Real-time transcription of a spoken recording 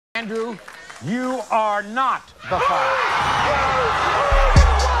Andrew, you are not the father.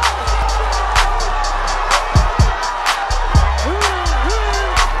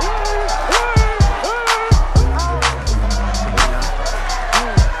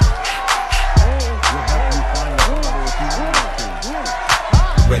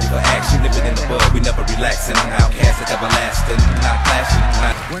 Ready for action, living in the bud, we never relaxing. Outcast at everlasting, not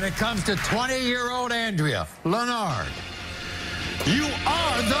clashing. When it comes to 20-year-old Andrea Leonard, you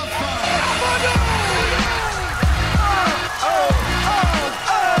are the father.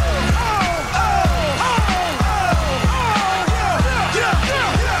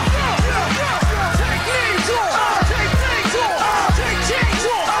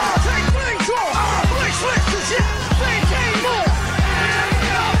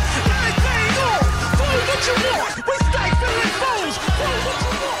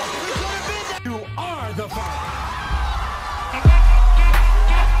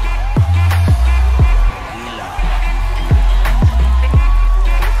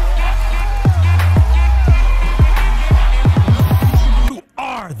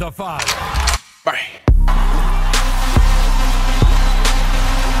 The father. Bye.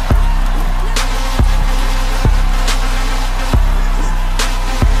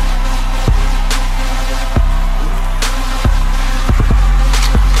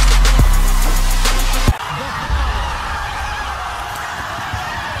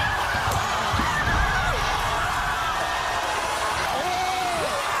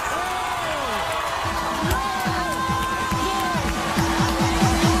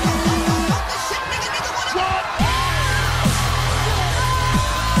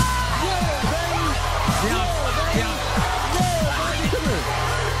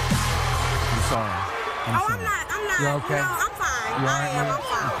 You okay? No, I'm fine. I'm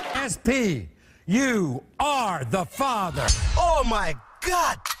fine. SP, you are the father. Oh my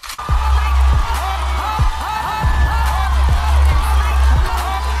God!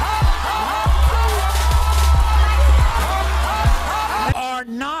 Are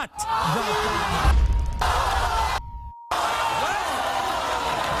not the father.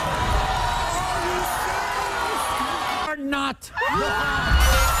 Are not the father.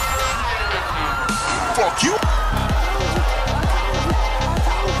 Fuck you!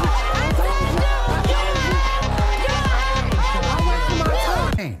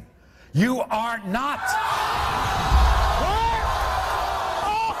 You are not.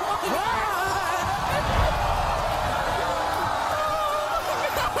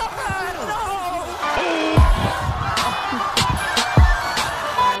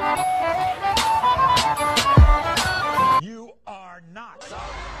 You are not. You are not.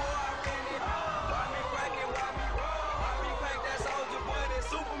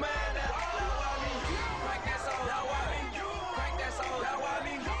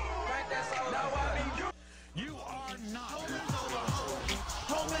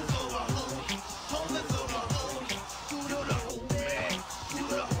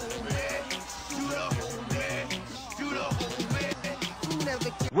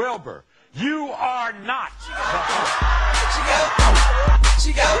 Wilbur, you are not the father.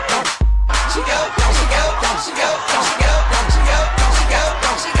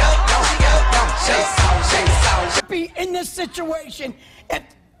 Be in this situation if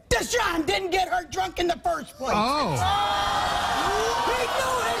Deshaun didn't get her drunk in the first place. Oh. He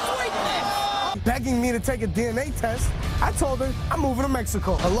knew his weakness. Begging me to take a DNA test. I told her I'm moving to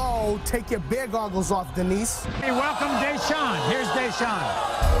Mexico. Hello, take your beer goggles off, Denise. Hey, welcome Deshaun. Here's Deshaun.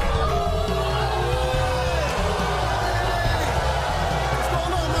 What's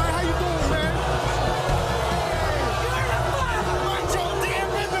going on, man? How you doing, man?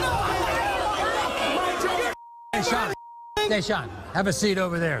 Deshaun. Deshaun, have a seat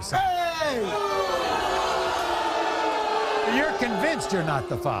over there, son. Hey! You're convinced you're not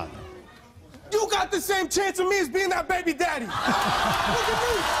the father. You got the same chance of me as being that baby daddy. Look at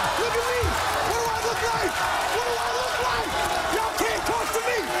me. Look at me. What do I look like? What do I look like? Y'all can't talk to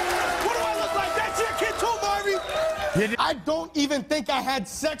me. What do I look like? That's your kid too, Marvy. I don't even think I had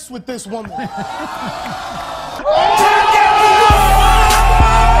sex with this woman.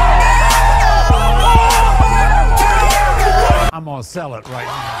 I'm gonna sell it right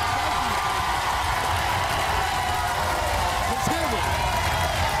now.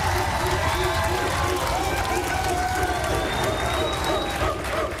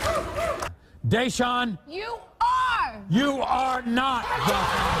 Deshaun, you are not the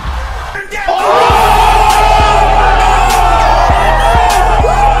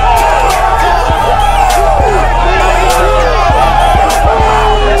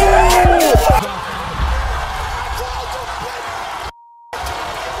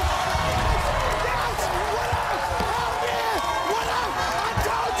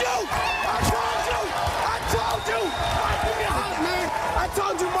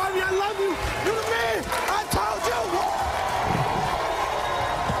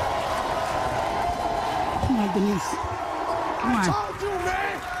Come on, Denise. Come on. Told you,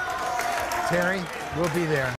 man. Terry, we'll be there.